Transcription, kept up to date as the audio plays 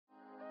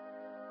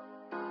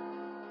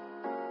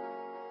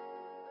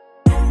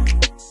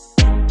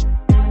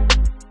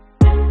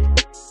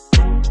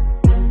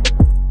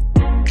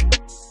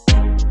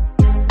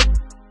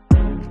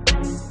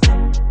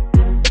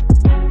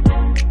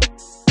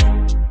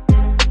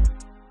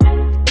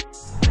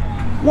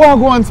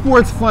Wagwan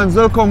sports fans,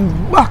 welcome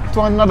back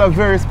to another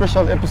very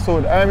special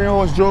episode. I am your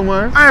host Joe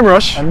Mar. I am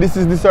Rush. And this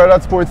is This or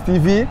That Sports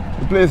TV,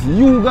 the place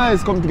you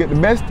guys come to get the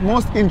best,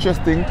 most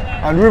interesting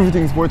and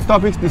riveting sports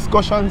topics,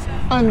 discussions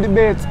and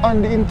debates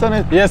on the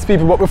internet. Yes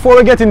people, but before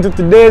we get into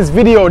today's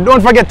video,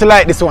 don't forget to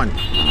like this one.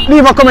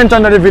 Leave a comment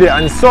under the video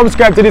and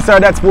subscribe to This or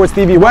That Sports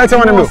TV. What else you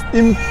want to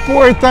do? Most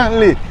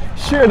importantly,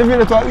 share the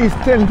video to at least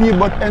 10 people,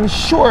 but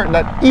ensure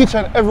that each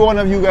and every one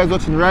of you guys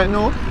watching right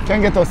now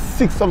can get us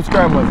 6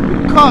 subscribers.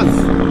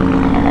 Because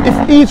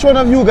if each one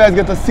of you guys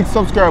get us 6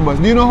 subscribers,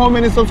 do you know how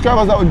many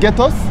subscribers that would get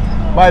us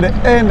by the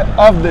end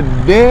of the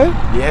day?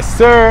 Yes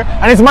sir.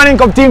 And it's Manning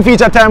Cup team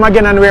feature time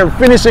again, and we're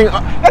finishing,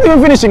 not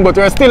even finishing, but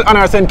we're still on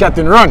our St.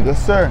 Catherine run.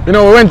 Yes sir. You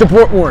know, we went to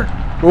Portmore,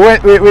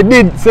 we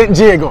did St.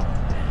 Diego.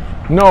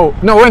 No,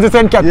 we went to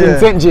St. Catherine,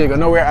 St. Diego.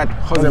 Now we're at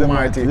Jose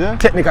Marti,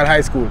 Technical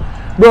High School.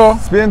 Bro,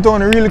 Spain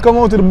Town really come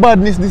out to the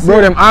badness this year.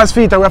 Bro, them ass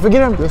feet, we have to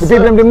get them. Yes, we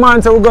give them the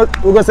man, so we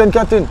go St.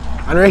 Catherine.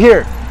 And we're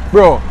here.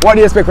 Bro, what do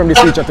you expect from this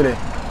feature today?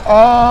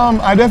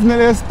 I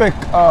definitely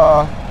expect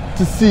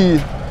to see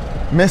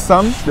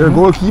Messam, their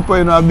goalkeeper.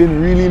 You know, I've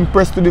been really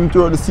impressed with him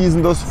throughout the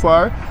season thus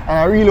far, and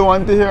I really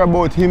want to hear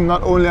about him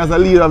not only as a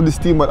leader of this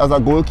team but as a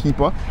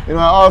goalkeeper. You know,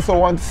 I also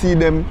want to see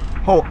them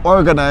how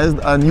organized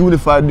and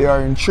unified they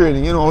are in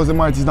training. You know, Jose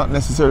Marti is not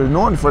necessarily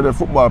known for their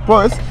football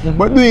prowess,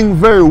 but doing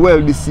very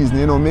well this season.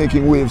 You know,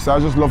 making waves. So I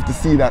just love to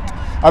see that.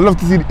 I'd love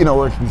to see the inner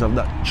workings of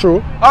that.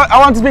 True. I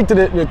want to speak to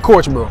the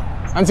coach, bro,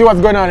 and see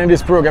what's going on in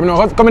this program. You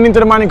know, coming into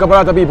the Manning Cup, a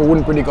lot of people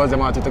wouldn't predict Jose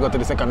Marti to go to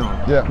the second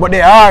round. Yeah. But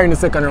they are in the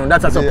second round.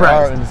 That's a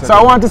surprise. So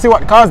I want to see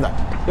what caused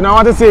that. You know,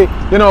 I want to see,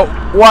 you know,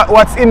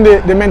 what's in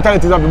the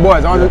mentalities of the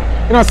boys. I want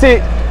to, you know,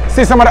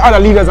 see some of the other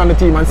leaders on the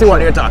team and see what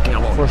they're talking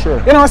about. For sure.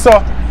 You know, so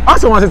I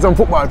also want to see some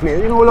football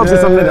players. You know, we love to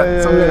see something like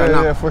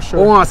that. Yeah, for sure.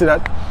 We want to see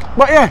that.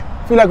 But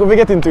yeah, I feel like we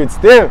get into it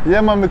still.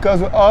 Yeah, man,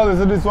 because we always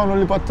do this one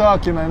only for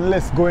talking and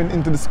less going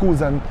into the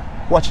schools and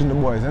watching the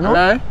boys, you know?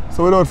 Alright.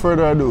 So without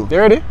further ado, you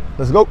ready?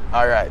 Let's go.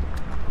 Alright.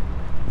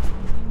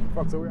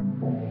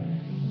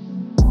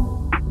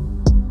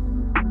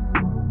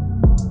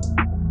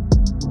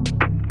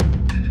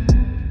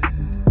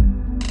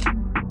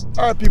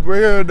 Alright people, we're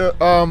here at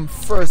the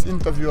first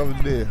interview of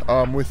the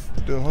day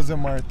with the Jose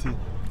Marti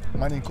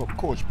Manning Cup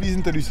coach. Please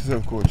introduce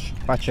yourself, coach.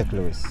 Patrick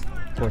Lewis,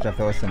 coach of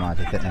the Jose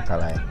Marti Technical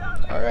High.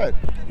 Alright,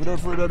 without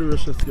further ado,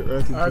 let's just get right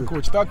into it. Alright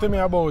coach, talk to me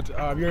about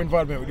your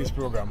involvement with this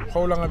program.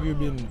 How long have you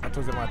been at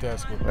Jose Marti High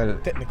School? Well,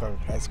 Technical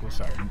High School,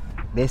 sorry.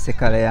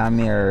 Basically, I'm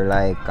here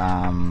like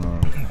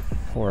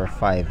 4 or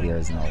 5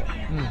 years now.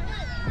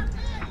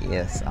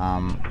 Yes,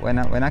 when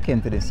I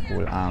came to this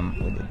school,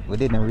 we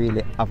didn't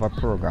really have a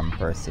program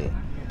per se.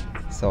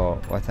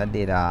 So what I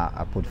did,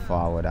 I put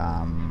forward,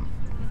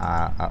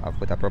 I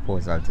put a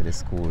proposal to the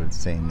school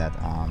saying that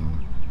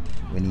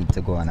we need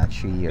to go on a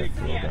 3-year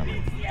program.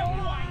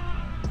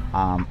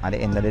 At the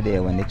end of the day,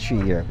 when the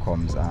 3-year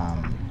comes,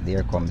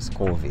 there comes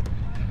COVID.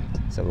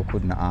 So we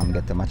couldn't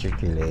get to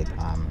matriculate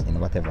in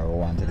whatever we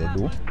wanted to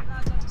do.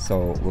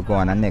 So we go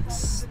on a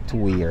next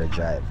 2-year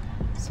drive.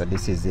 So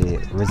this is the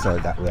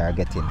result that we are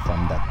getting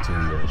from that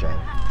 2-year drive.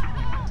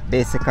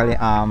 Basically,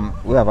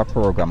 we have a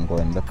program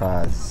going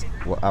because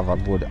we have a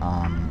good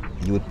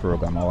youth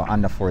program. Our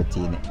under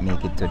 14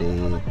 make it to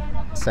the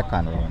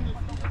second round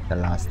the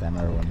last time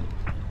around.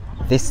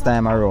 This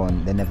time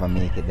around, they never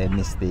make it. They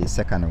missed the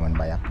second round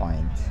by a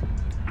point.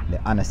 The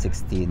under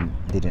 16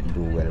 didn't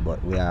do well,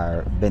 but we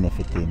are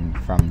benefiting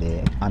from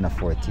the under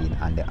 14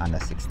 and the under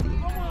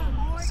 16.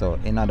 So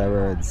in other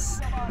words,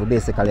 we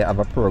basically have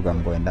a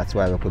program going. That's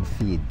why we could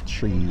feed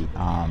 3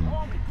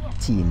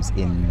 teams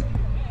in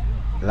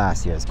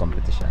last year's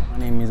competition. My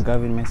name is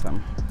Gavin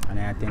Messam and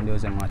I attend the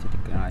Jose Marti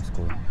Technical High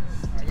School.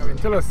 Gavin,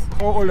 tell us,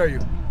 how old are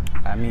you?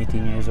 I'm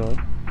 18 years old.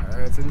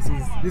 Alright, so this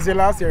is your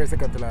last year or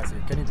second to last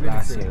year? Can you play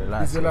this year?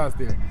 This is your last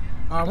year.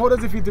 How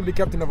does it feel to be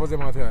captain of Jose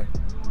Marti High?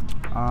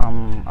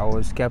 I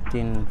was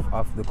captain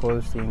of the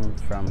Colts team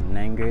from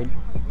 9th grade,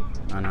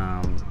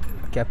 and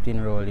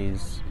captain role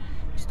is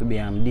to be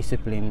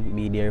disciplined,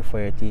 be there for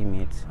your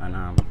teammates, and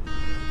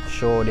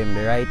show them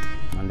the right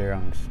and the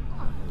wrongs.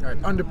 Right,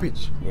 on the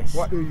pitch, yes.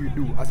 What do you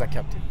do as a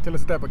captain? Tell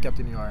us the type of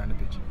captain you are on the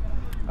pitch.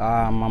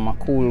 I'm a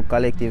cool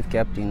collective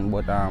captain,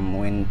 but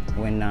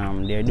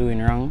when they're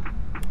doing wrong,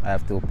 I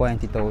have to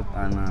point it out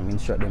and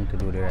instruct them to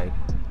do the right.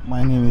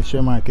 My name is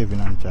Shemar Kevin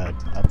Anchard.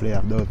 I play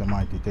at the Jose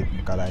Marti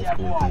Technical High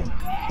School team.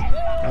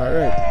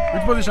 Alright.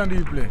 Which position do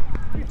you play?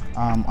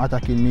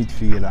 Attacking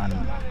midfield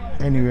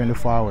and anywhere in the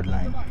forward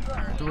line.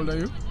 Alright, how old are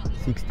you?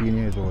 16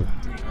 years old.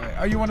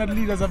 Are you one of the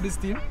leaders of this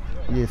team?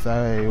 Yes,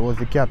 I was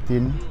the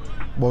captain,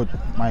 but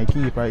my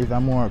keeper is a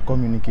more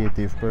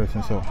communicative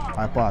person, so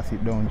I pass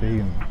it down to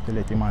him to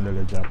let him handle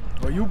the job.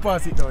 Oh, you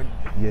pass it down?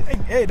 Yes.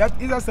 Hey,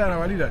 that is a sign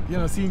of a leader. You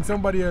know, seeing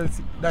somebody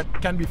else that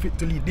can be fit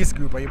to lead this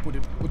group and you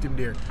put him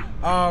there.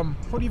 How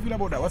do you feel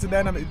about that? What's the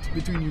dynamic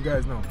between you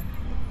guys now?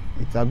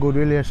 It's a good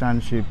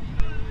relationship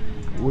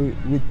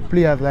with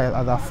players like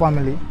as a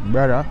family,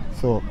 brother.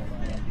 So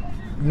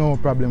no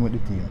problem with the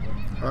team.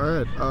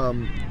 All right.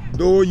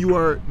 Though you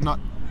are not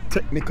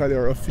technically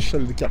or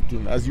officially the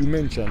captain, as you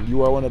mentioned,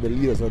 you are one of the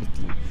leaders of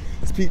the team.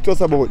 Speak to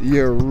us about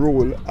your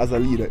role as a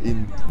leader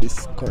in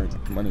this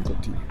current Manning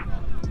Cup team.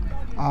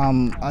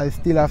 I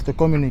still have to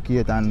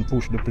communicate and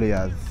push the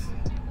players,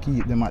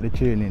 keep them at the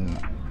training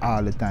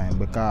all the time,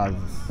 because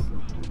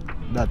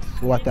that's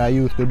what I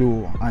used to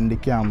do on the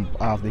camp,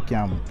 off the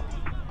camp,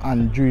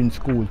 and during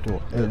school too,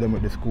 help them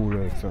with the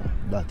schoolwork, so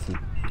that's it.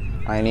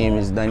 My name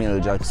is Daniel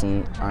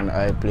Jackson and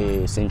I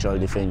play central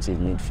defensive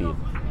midfield.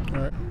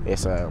 Alright.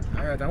 Yes, sir.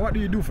 Alright, and what do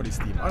you do for this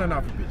team, on and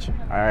off the pitch?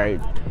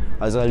 Alright,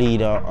 as a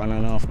leader on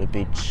and off the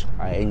pitch,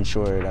 I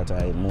ensure that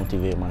I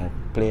motivate my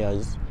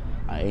players.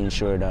 I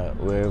ensure that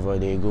wherever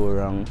they go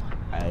wrong,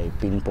 I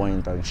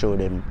pinpoint and show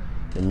them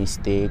the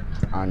mistake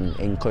and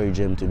encourage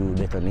them to do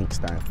better next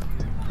time.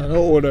 And how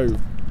old are you?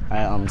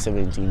 I am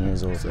 17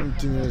 years old.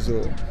 17 years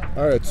old.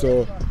 Alright,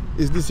 so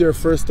is this your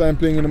first time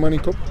playing in the Manning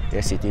Cup?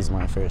 Yes, it is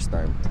my first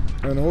time.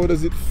 And how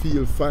does it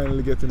feel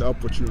finally getting the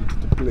opportunity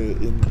to play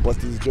in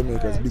what is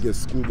Jamaica's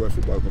biggest schoolboy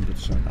football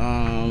competition?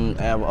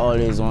 I have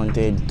always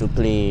wanted to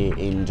play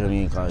in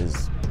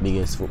Jamaica's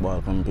biggest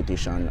football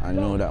competition. I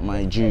know that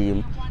my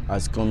dream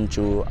has come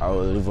true. I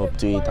will live up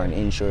to it and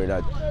ensure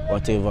that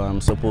whatever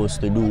I'm supposed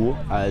to do,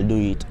 I'll do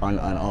it on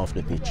and off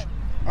the pitch.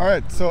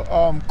 Alright, so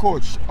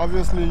coach,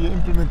 obviously you're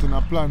implementing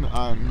a plan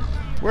and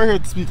we're here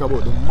to speak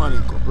about the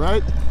Manning Cup,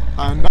 right?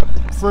 And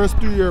that first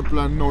 2-year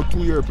plan, now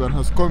 2-year plan,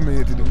 has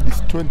culminated in this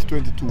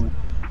 2022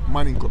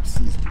 Manning Cup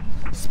season.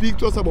 Speak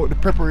to us about the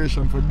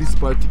preparation for this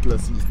particular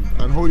season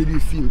and how did you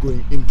feel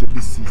going into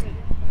this season?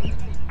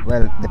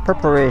 Well, the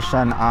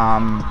preparation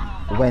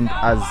went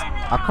as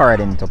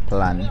according to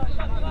plan.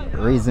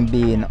 Reason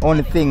being,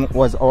 only thing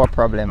was our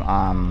problem.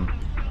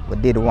 We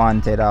did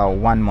wanted a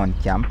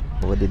 1-month camp.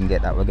 We didn't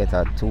get that. We get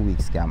a 2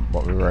 weeks camp,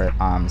 but we were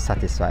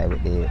satisfied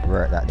with the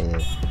work that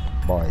the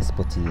boys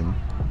put in.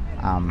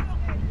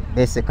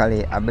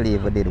 Basically, I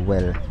believe we did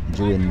well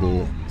during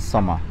the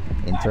summer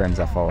in terms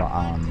of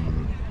our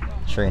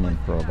training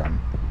program,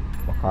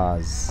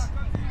 because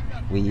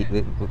we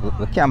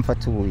camp for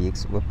 2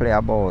 weeks. We play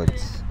about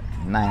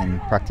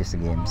 9 practice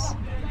games.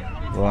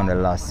 We only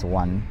lost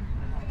 1.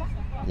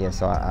 Yeah,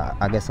 so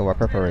I guess our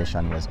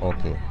preparation was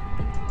okay.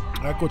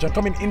 Alright, coach, and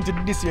coming into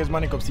this year's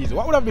Manning Cup season,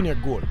 what would have been your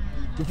goal?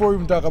 Before we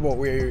even talk about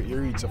where you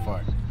reached so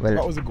far, well,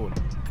 what was the goal?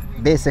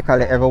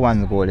 Basically,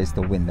 everyone's goal is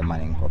to win the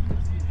Manning Cup.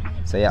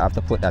 So you have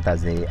to put that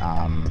as a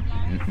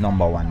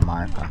 #1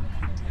 marker.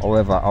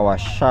 However, our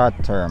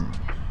short-term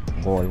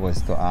goal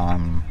was to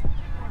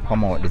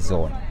come out the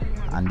zone,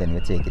 and then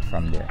we take it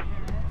from there.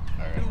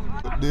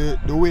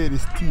 The way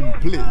this team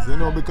plays, you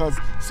know, because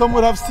some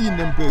would have seen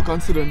them play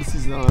considering the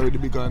season already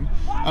begun,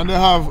 and they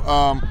have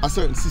a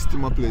certain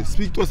system of play.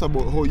 Speak to us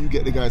about how you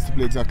get the guys to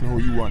play exactly how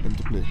you want them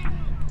to play.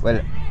 Well,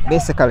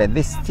 basically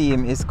this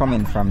team is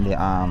coming from the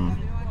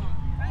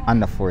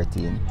under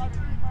 14,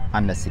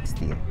 under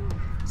 16.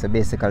 So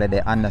basically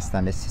they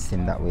understand the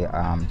system that we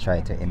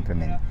try to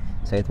implement.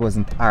 So it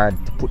wasn't hard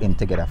to put them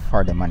together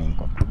for the Manning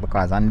Cup,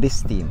 because on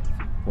this team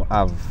we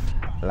have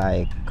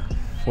like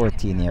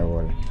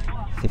 14-year-old,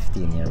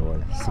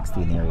 15-year-old,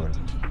 16-year-old,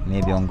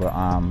 maybe on go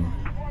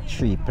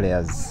 3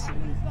 players,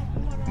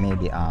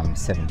 maybe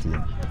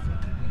 17.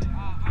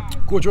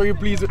 Coach, were you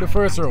pleased with the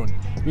first round,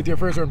 with your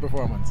first round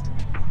performance?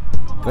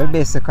 Well,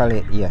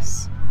 basically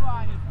yes.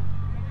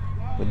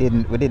 We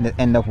didn't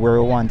end up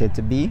where we wanted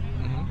to be,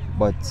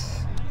 but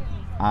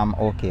I'm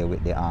okay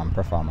with the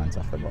performance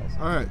of the boys.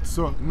 All right,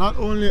 so not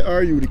only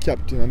are you the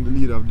captain and the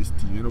leader of this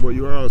team, you know, but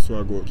you are also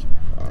a goalkeeper.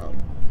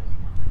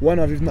 One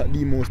of, if not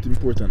the most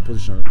important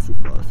position on the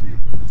football field.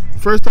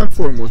 First and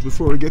foremost,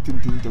 before we get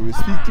into the interview,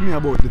 speak to me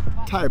about the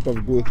type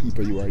of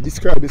goalkeeper you are.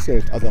 Describe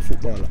yourself as a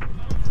footballer.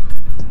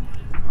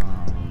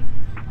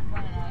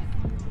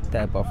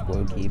 Type of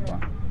goalkeeper,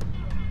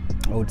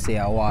 I would say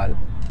a wall.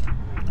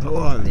 A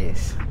wall?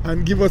 Yes.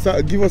 And give us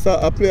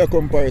a player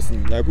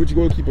comparison. Like, which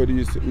goalkeeper would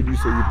you say you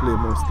play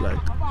most like?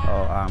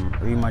 Oh,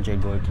 Real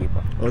Madrid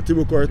goalkeeper. Oh,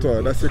 Thibaut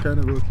Courtois, that's your kind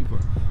of goalkeeper.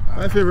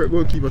 My favorite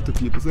goalkeeper to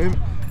people. So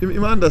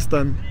him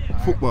understand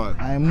football.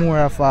 I'm more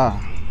of a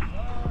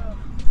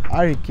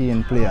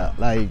hurricane player,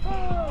 like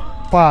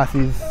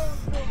passes,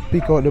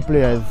 pick out the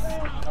players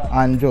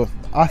and just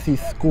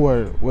assist,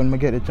 score when we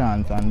get the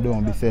chance, and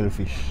don't be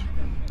selfish.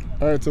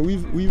 Alright, so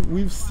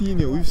we've seen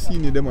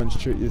you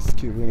demonstrate your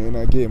skill, you know, in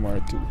a game or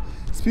two.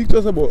 Speak to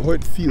us about how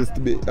it feels to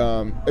be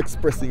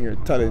expressing your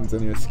talents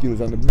and your skills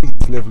on the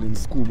biggest level in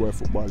schoolboy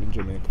football in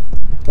Jamaica.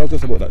 Talk to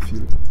us about that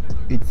feeling.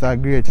 It's a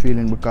great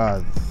feeling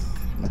because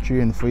I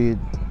train for it,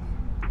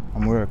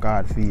 I work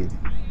hard for it.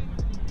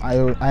 I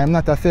am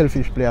not a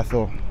selfish player,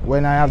 so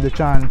when I have the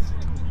chance,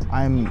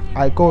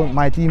 I count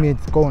my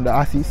teammates count the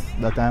assists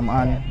that I'm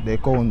on. They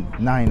count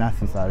 9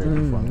 assists already.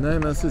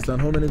 9 assists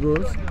and how many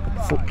goals?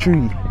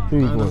 3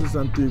 9 goals. assists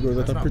and 3 goals.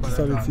 That's a pretty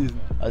solid season.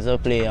 As a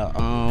player,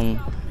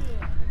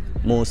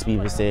 most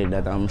people say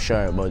that I'm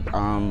short, but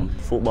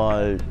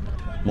football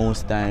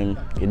most time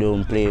you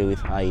don't play with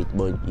height,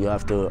 but you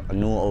have to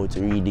know how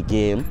to read the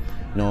game,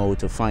 know how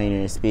to find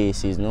your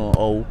spaces, know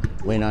how,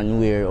 when and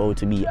where, how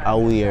to be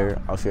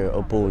aware of your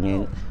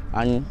opponent.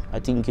 And I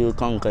think you'll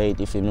conquer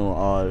it if you know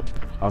all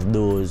of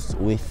those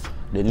with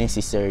the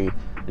necessary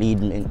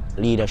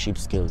leadership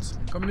skills.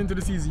 Coming into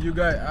the season, you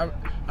guys,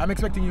 I'm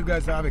expecting you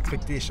guys to have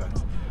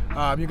expectations.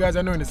 You guys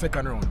are now in the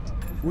second round.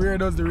 Where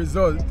does the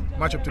result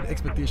match up to the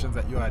expectations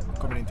that you had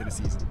coming into the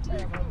season?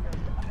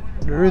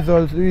 The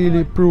results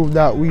really prove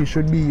that we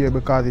should be here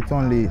because it's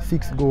only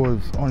 6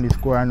 goals only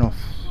scored on us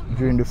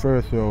during the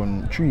first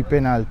round, 3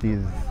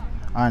 penalties,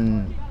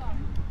 and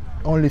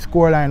only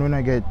scoreline when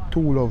I get 2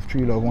 love,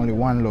 3 love, only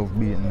 1 love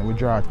beaten. We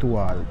draw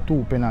 2-all.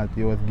 2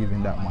 penalty was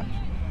given that match.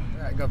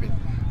 Alright, Gavin.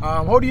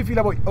 How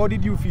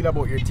did you feel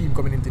about your team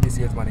coming into this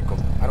year's Manning Cup,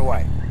 and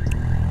why?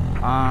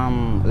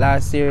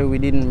 Last year we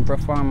didn't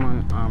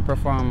perform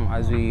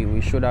as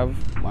we should have,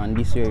 and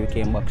this year we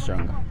came back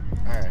stronger.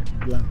 Alright.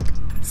 Yeah.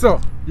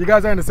 So you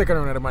guys are in the second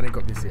round of the Manning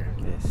Cup this year.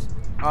 Yes.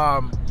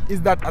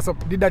 Did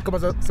that come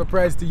as a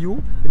surprise to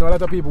you? You know, a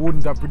lot of people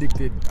wouldn't have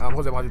predicted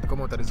Jose Marti to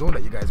come out of the zone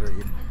that you guys were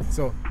in.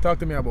 So talk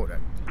to me about that.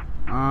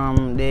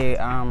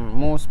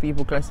 Most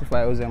people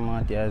classify Jose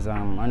Marti as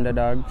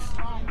underdogs,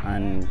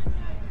 and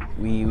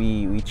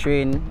we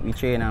train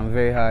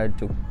very hard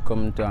to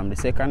come to the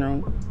second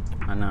round,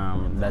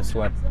 and that's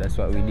what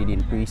we did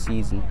in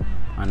pre-season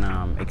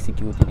and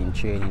executed in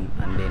training,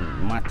 and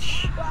then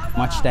match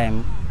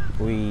time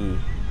we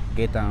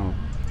get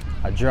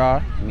a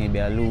draw, maybe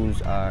a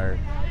lose or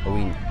a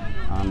win,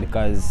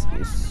 because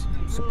it's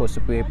supposed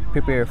to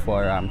prepare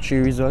for 3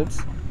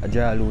 results: a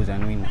draw, lose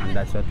and win, and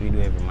that's what we do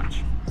every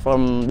match.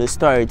 From the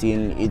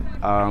starting, it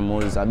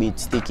was a bit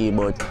sticky,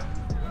 but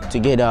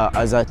together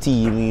as a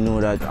team, we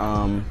know that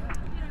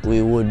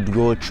we would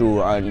go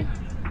through, and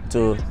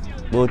to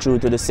go through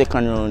to the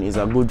second round is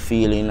a good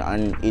feeling,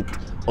 and it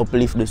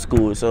uplifts the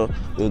school. So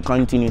we'll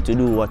continue to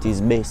do what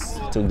is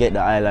best to get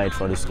the highlight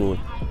for the school.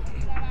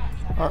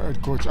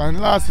 Alright, coach. And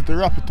lastly, to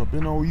wrap it up,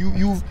 you know,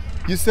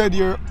 you said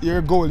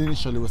your goal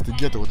initially was to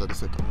get out of the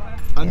second,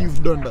 and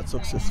you've done that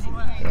successfully.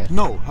 Yes.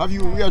 Now, have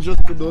you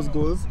readjusted those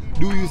goals?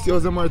 Do you see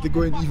Jose Marti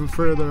going even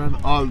further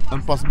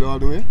and possibly all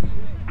the way?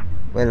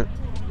 Well,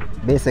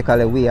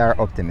 basically we are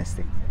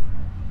optimistic.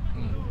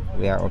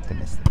 We are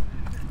optimistic.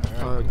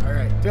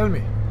 Alright. Tell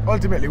me,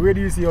 ultimately, where do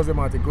you see Jose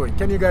Marti going?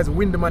 Can you guys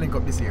win the Manning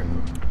Cup this year?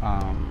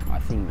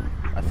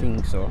 I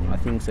think so. I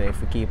think so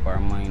if we keep our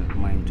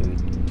mind to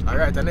it.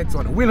 Alright, the next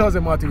one. Will Jose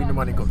Marti win the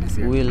Manning Cup this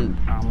year? Will,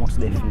 most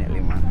definitely,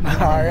 man.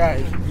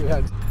 Alright.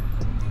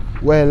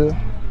 Well,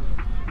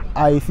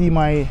 I see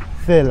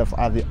myself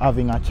as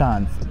having a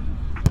chance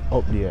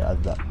up there as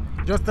that.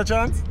 Just a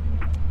chance?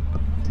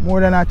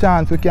 More than a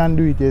chance, we can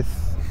do it.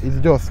 It's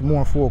just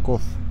more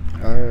focus.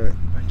 Alright.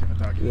 Thank you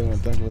for talking. Yeah,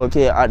 thank you.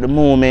 Okay, at the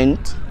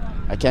moment,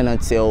 I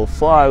cannot say how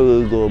far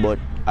we'll go, but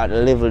at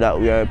the level that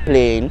we are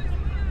playing,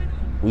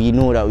 we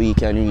know that we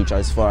can reach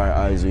as far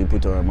as we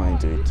put our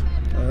mind to it.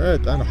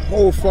 Alright, and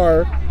how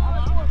far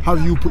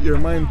have you put your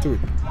mind to it?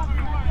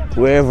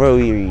 Wherever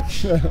we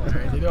reach.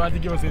 Alright, you don't have to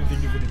give us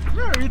anything to finish.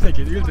 No, you'll take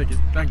it.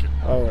 Thank you.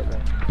 Alright.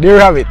 There you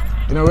have it.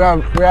 You know,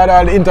 we had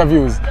all the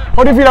interviews.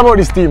 How do you feel about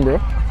this team, bro?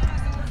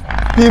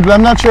 People,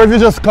 I'm not sure if you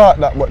just caught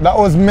that, but that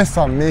was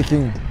Mesam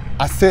making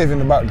a save in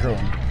the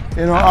background.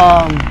 You know,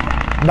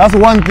 that's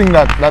one thing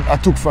that I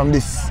took from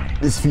this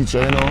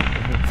feature, you know,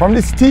 from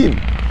this team.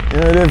 You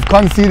know, they've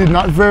conceded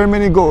not very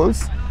many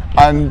goals,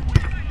 and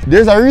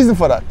there's a reason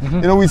for that.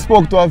 You know, we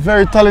spoke to a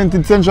very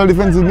talented central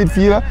defensive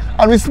midfielder,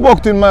 and we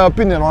spoke to, in my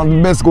opinion, one of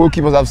the best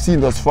goalkeepers I've seen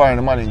thus far in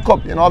the Manning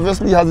Cup. You know,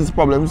 obviously he has his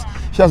problems,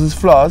 he has his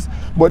flaws,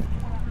 but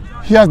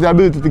he has the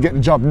ability to get the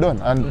job done,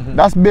 and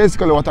that's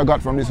basically what I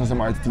got from this Jose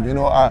Marti team. You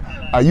know,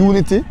 a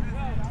unity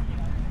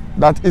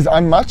that is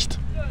unmatched,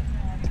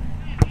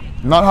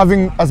 not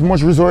having as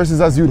much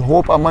resources as you'd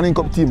hope a Manning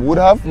Cup team would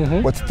have,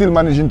 but still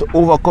managing to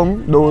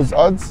overcome those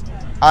odds,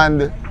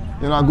 and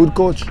you know, a good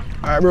coach.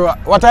 Alright, bro,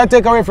 what I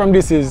take away from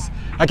this is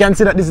I can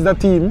see that this is a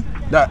team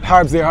that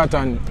harps their heart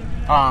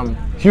on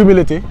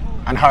humility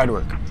and hard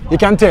work. You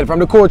can tell from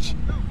the coach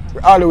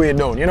all the way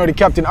down. You know, the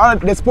captain,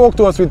 they spoke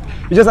to us with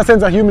just a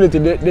sense of humility.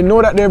 They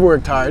know that they've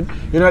worked hard.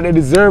 You know, they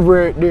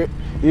deserve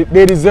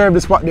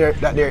the spot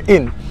that they're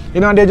in.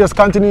 You know, and they're just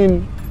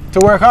continuing to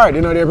work hard.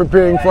 You know, they're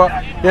preparing for,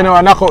 you know,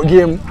 a knockout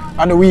game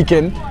on the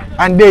weekend,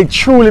 and they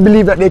truly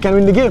believe that they can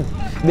win the game.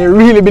 They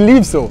really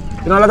believe so.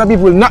 You know, a lot of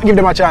people will not give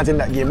them a chance in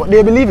that game, but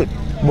they believe it.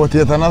 But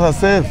yet another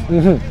save.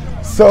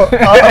 So,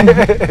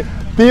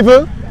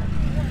 people,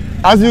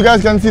 as you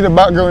guys can see the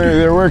background,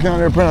 they're working on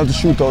their penalty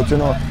shootout. You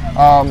know,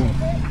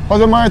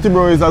 Jose Marti,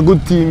 bro, is a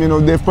good team. You know,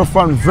 they've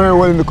performed very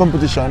well in the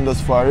competition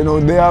thus far. You know,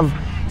 they have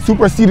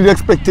superseded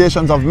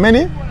expectations of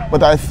many,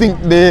 but I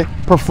think they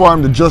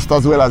performed just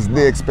as well as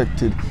they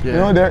expected.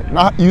 Yeah. You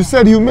know, you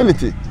said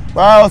humility,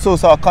 but I also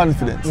saw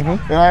confidence. You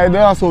know, they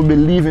also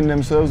believe in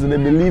themselves, they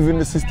believe in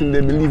the system,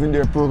 they believe in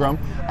their program,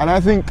 and I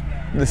think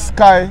the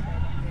sky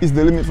is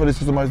the limit for this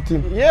Jose Marti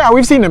team. Yeah,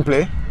 we've seen them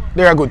play.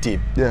 They're a good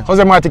team. Yeah.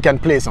 Jose Marti can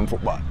play some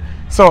football.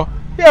 So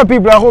Yeah,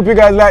 people, I hope you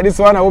guys like this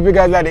one. I hope you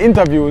guys like the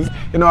interviews.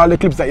 You know, all the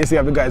clips that you see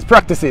of the guys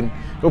practicing.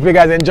 Hope you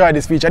guys enjoy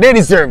this feature. They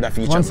deserve that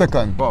feature. 1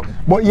 second.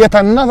 But yet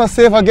another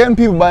save again,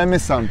 people, by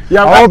Miss Sam. You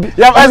have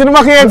eyes in the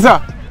back of your head,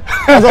 sir.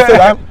 As I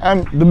said,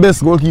 I'm the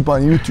best goalkeeper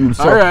on YouTube.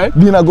 So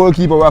being a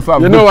goalkeeper, we have to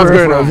have good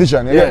peripheral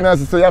vision.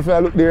 So you have to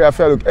look there, you have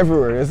to look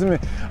everywhere. You see me?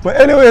 But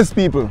anyways,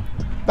 people,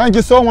 thank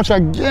you so much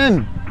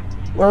again.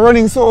 We're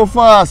running so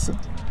fast.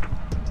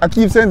 I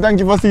keep saying thank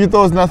you for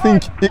 3,000. I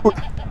think it would.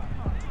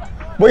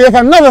 But yet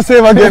another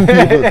save again,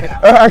 people.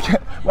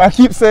 I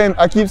keep saying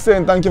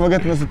thank you for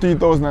getting us to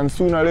 3,000, and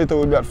sooner or later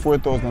we'll be at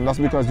 4,000. And that's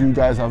because you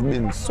guys have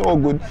been so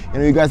good. You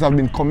know, you guys have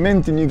been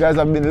commenting. You guys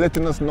have been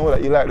letting us know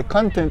that you like the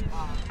content.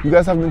 You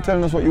guys have been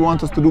telling us what you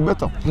want us to do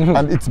better.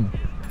 And it's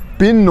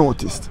been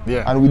noticed.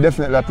 Yeah. And we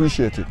definitely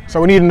appreciate it.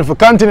 So we need to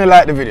continue to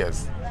like the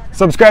videos.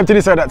 Subscribe to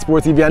this or that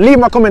Sports TV and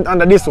leave a comment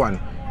under this one.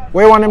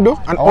 What you want them to do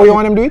and how you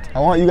want them to do it? I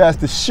want you guys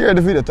to share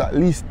the video to at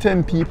least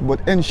 10 people,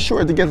 but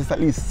ensure to get us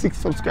at least 6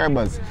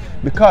 subscribers.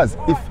 Because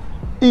if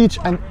each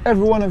and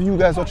every one of you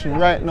guys watching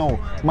right now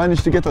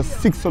manage to get us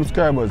 6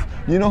 subscribers,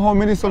 you know how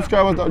many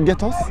subscribers that will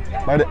get us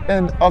by the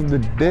end of the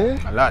day?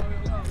 A lot.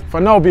 For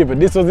now, people,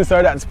 this was This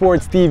or That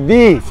Sports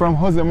TV from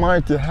Jose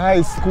Marti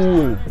High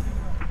School.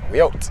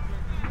 We out.